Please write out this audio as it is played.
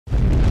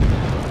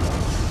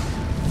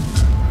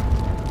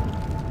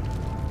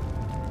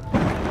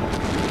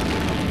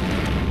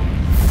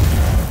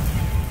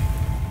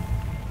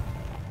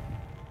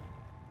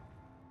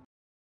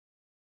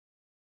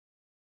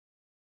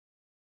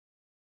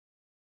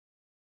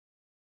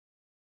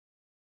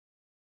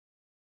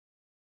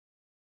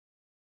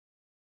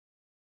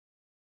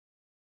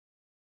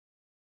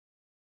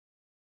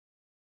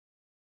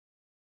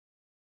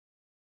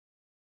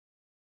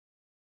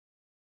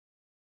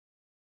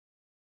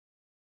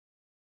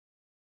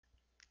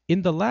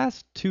In the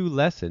last two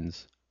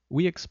lessons,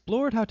 we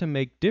explored how to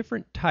make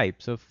different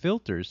types of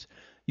filters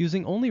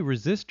using only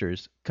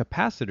resistors,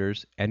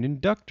 capacitors, and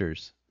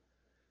inductors.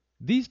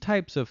 These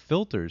types of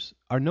filters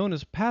are known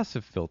as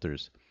passive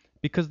filters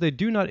because they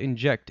do not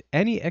inject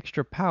any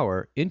extra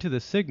power into the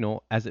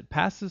signal as it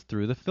passes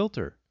through the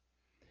filter.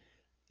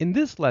 In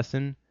this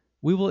lesson,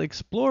 we will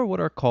explore what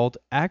are called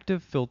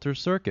active filter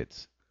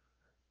circuits.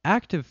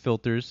 Active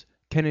filters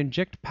can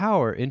inject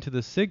power into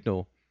the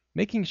signal,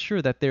 making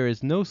sure that there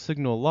is no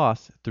signal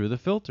loss through the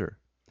filter,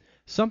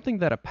 something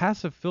that a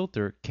passive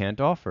filter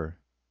can't offer.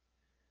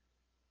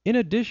 In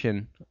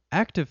addition,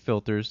 active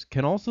filters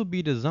can also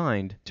be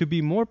designed to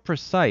be more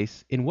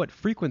precise in what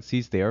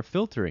frequencies they are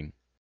filtering.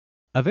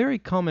 A very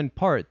common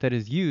part that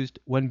is used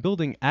when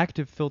building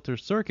active filter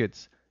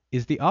circuits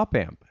is the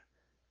op-amp,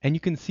 and you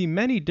can see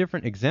many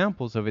different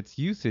examples of its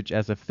usage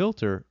as a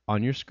filter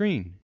on your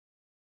screen.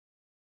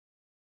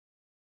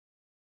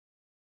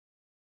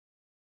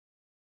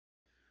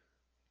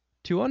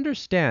 To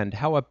understand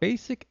how a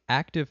basic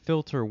active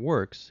filter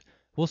works,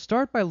 we'll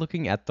start by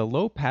looking at the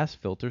low-pass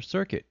filter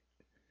circuit.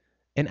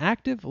 An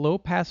active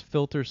low-pass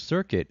filter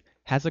circuit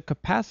has a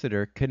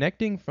capacitor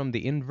connecting from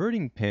the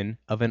inverting pin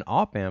of an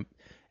op-amp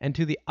and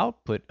to the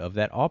output of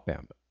that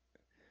op-amp.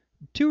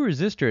 Two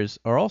resistors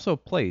are also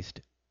placed,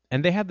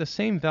 and they have the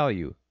same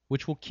value,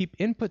 which will keep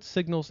input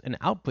signals and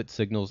output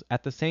signals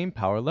at the same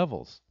power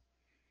levels.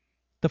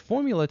 The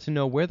formula to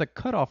know where the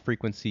cutoff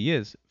frequency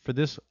is for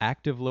this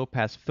active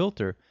low-pass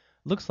filter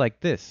looks like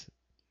this,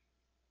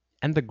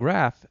 and the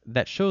graph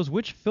that shows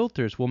which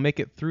filters will make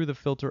it through the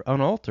filter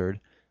unaltered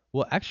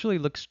will actually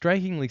look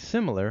strikingly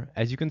similar,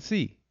 as you can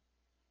see.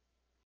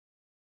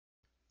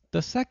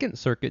 The second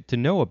circuit to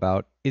know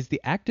about is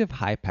the active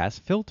high-pass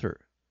filter.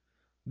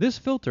 This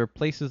filter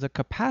places a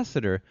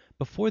capacitor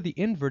before the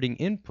inverting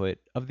input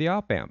of the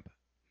op-amp.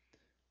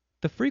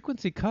 The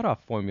frequency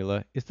cutoff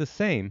formula is the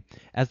same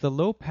as the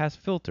low-pass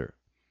filter.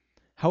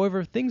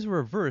 However, things are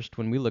reversed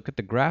when we look at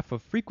the graph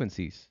of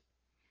frequencies.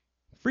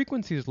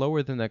 Frequencies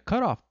lower than the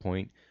cutoff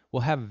point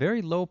will have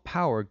very low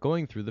power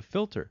going through the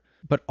filter,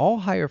 but all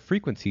higher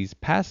frequencies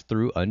pass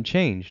through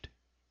unchanged.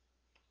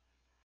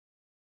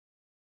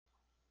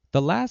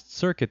 The last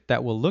circuit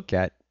that we'll look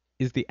at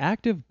is the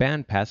active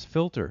bandpass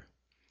filter.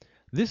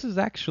 This is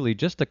actually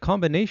just a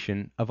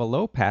combination of a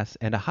low-pass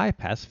and a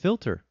high-pass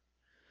filter.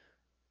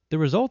 The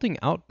resulting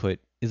output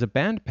is a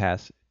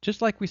bandpass,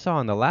 just like we saw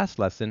in the last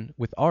lesson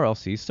with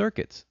RLC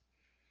circuits.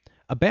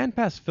 A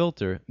bandpass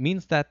filter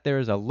means that there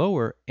is a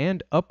lower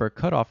and upper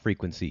cutoff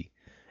frequency,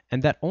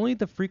 and that only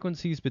the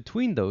frequencies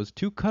between those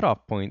two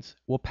cutoff points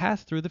will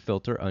pass through the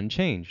filter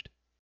unchanged.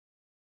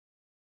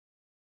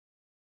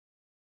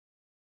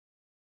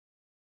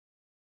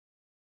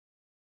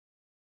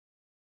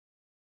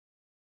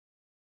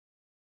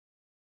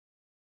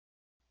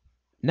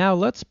 Now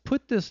let's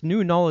put this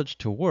new knowledge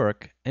to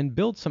work and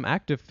build some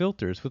active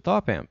filters with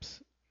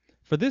op-amps.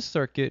 For this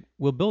circuit,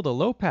 we'll build a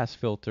low-pass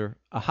filter,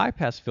 a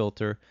high-pass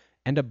filter,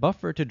 and a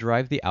buffer to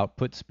drive the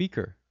output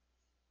speaker.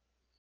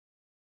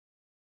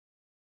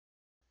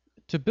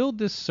 To build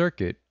this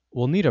circuit,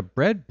 we'll need a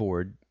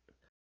breadboard,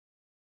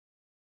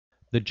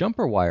 the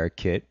jumper wire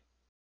kit,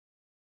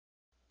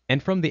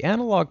 and from the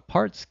analog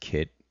parts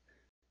kit,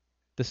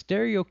 the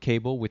stereo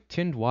cable with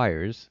tinned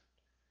wires,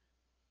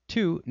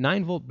 two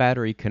 9-volt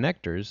battery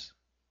connectors,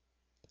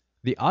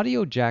 the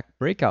audio jack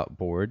breakout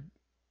board,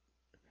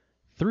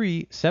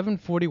 three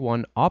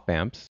 741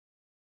 op-amps,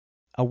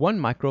 a 1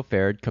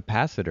 microfarad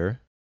capacitor,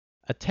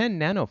 a 10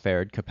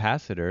 nanofarad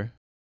capacitor,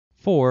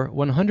 four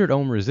 100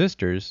 ohm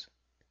resistors,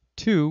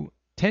 two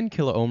 10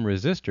 kilo ohm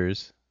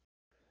resistors,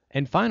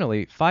 and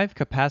finally 5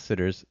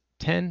 capacitors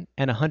 10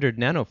 and 100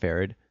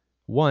 nanofarad,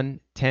 1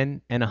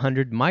 10 and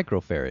 100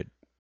 microfarad.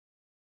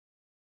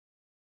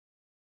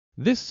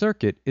 This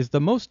circuit is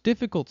the most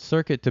difficult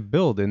circuit to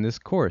build in this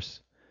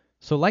course,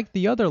 so like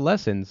the other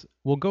lessons,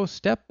 we'll go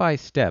step by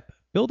step,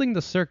 building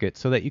the circuit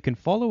so that you can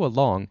follow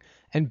along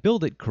and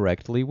build it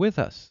correctly with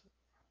us.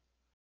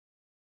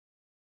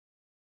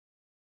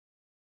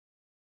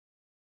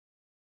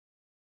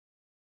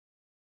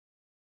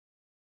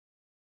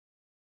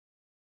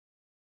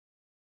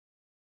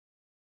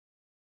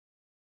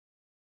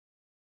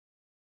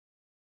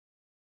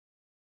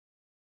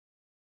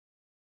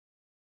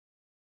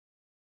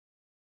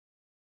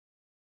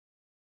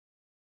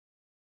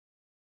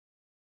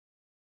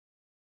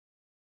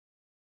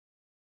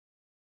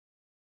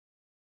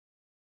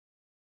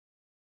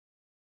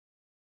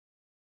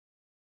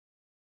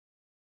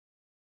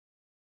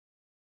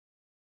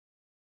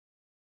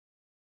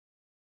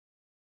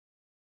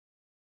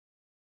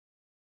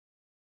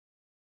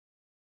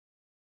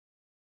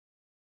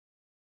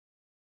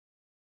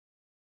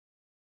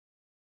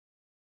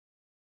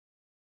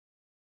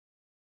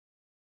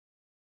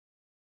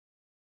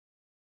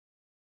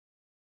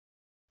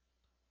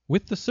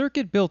 With the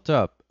circuit built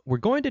up, we're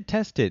going to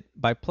test it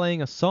by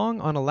playing a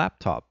song on a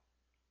laptop.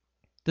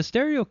 The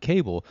stereo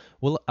cable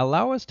will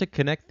allow us to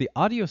connect the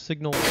audio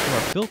signal to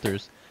our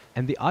filters,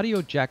 and the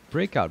audio jack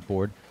breakout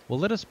board Well,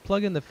 let us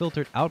plug in the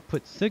filtered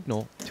output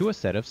signal to a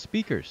set of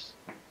speakers.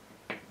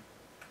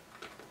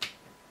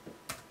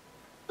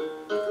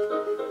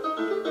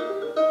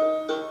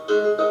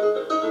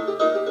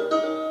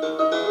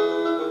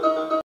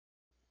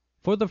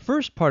 For the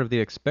first part of the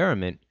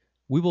experiment,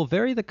 we will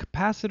vary the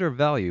capacitor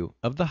value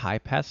of the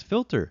high-pass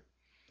filter.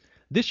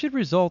 This should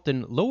result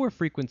in lower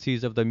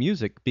frequencies of the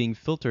music being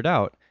filtered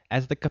out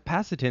as the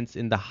capacitance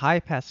in the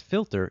high-pass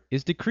filter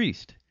is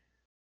decreased.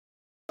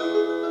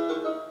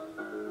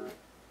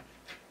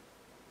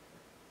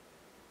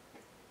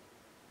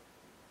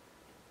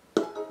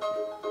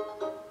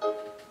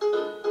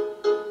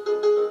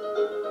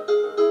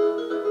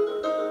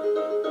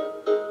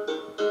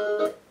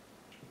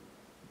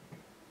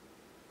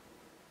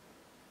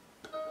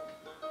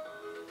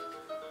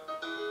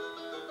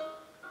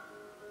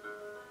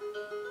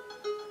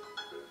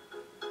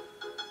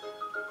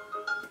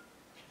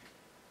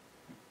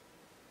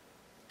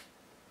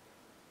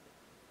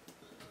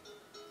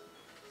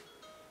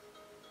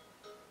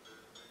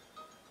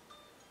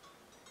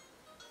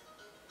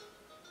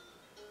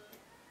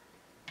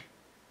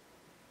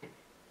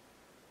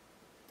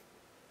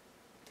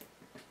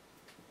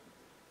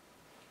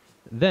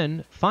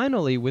 Then,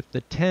 finally, with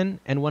the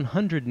 10 and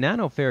 100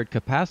 nanofarad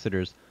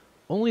capacitors,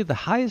 only the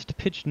highest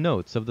pitched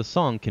notes of the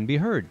song can be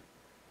heard.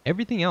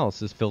 Everything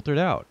else is filtered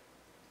out.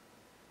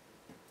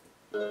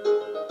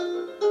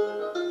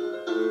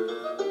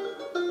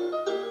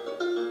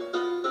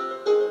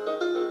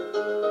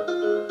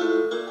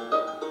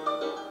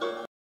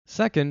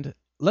 Second,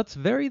 let's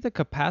vary the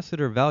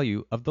capacitor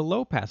value of the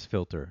low-pass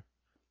filter.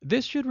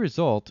 This should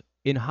result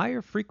in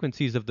higher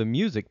frequencies of the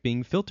music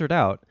being filtered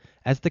out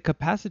as the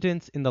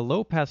capacitance in the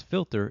low-pass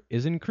filter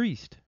is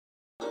increased.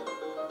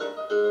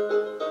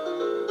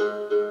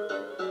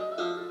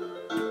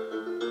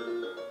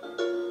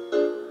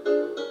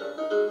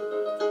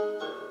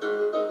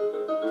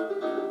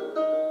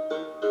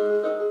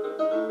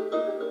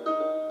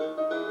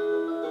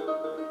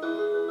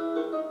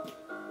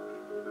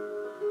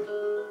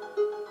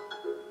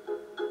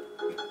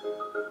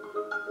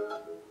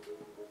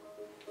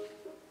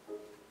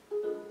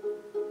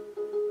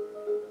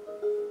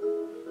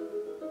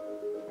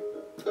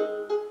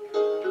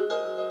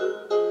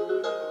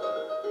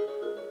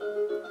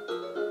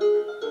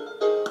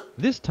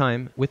 This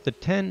time, with the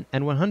 10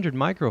 and 100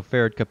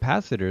 microfarad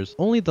capacitors,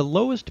 only the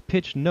lowest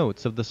pitched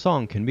notes of the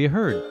song can be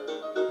heard.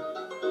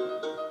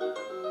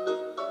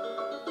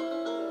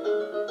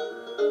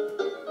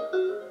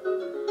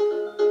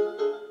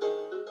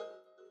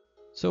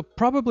 So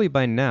probably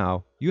by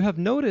now, you have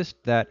noticed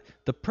that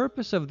the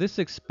purpose of this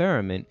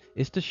experiment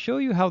is to show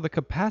you how the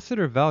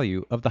capacitor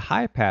value of the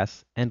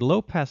high-pass and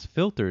low-pass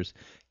filters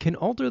can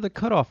alter the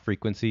cutoff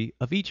frequency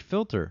of each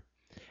filter,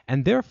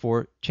 and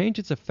therefore change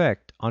its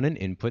effect on an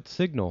input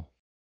signal.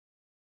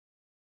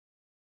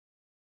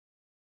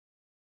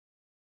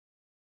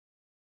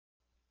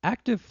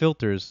 Active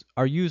filters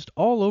are used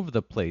all over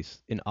the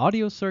place in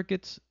audio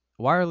circuits,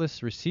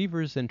 wireless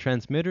receivers and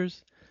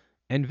transmitters,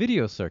 and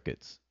video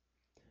circuits.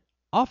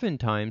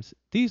 Oftentimes,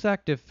 these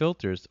active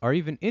filters are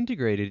even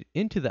integrated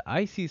into the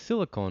IC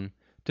silicon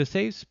to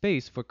save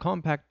space for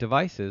compact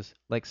devices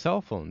like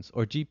cell phones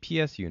or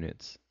GPS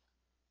units.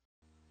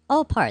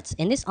 All parts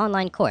in this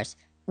online course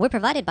were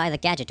provided by the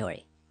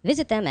Gadgetory.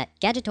 Visit them at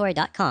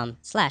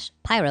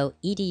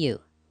gadgetory.com/PyroEDU.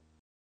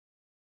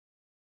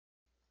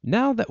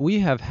 Now that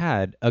we have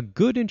had a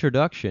good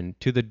introduction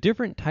to the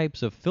different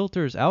types of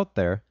filters out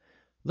there,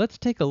 let's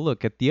take a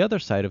look at the other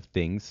side of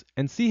things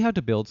and see how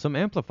to build some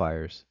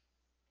amplifiers.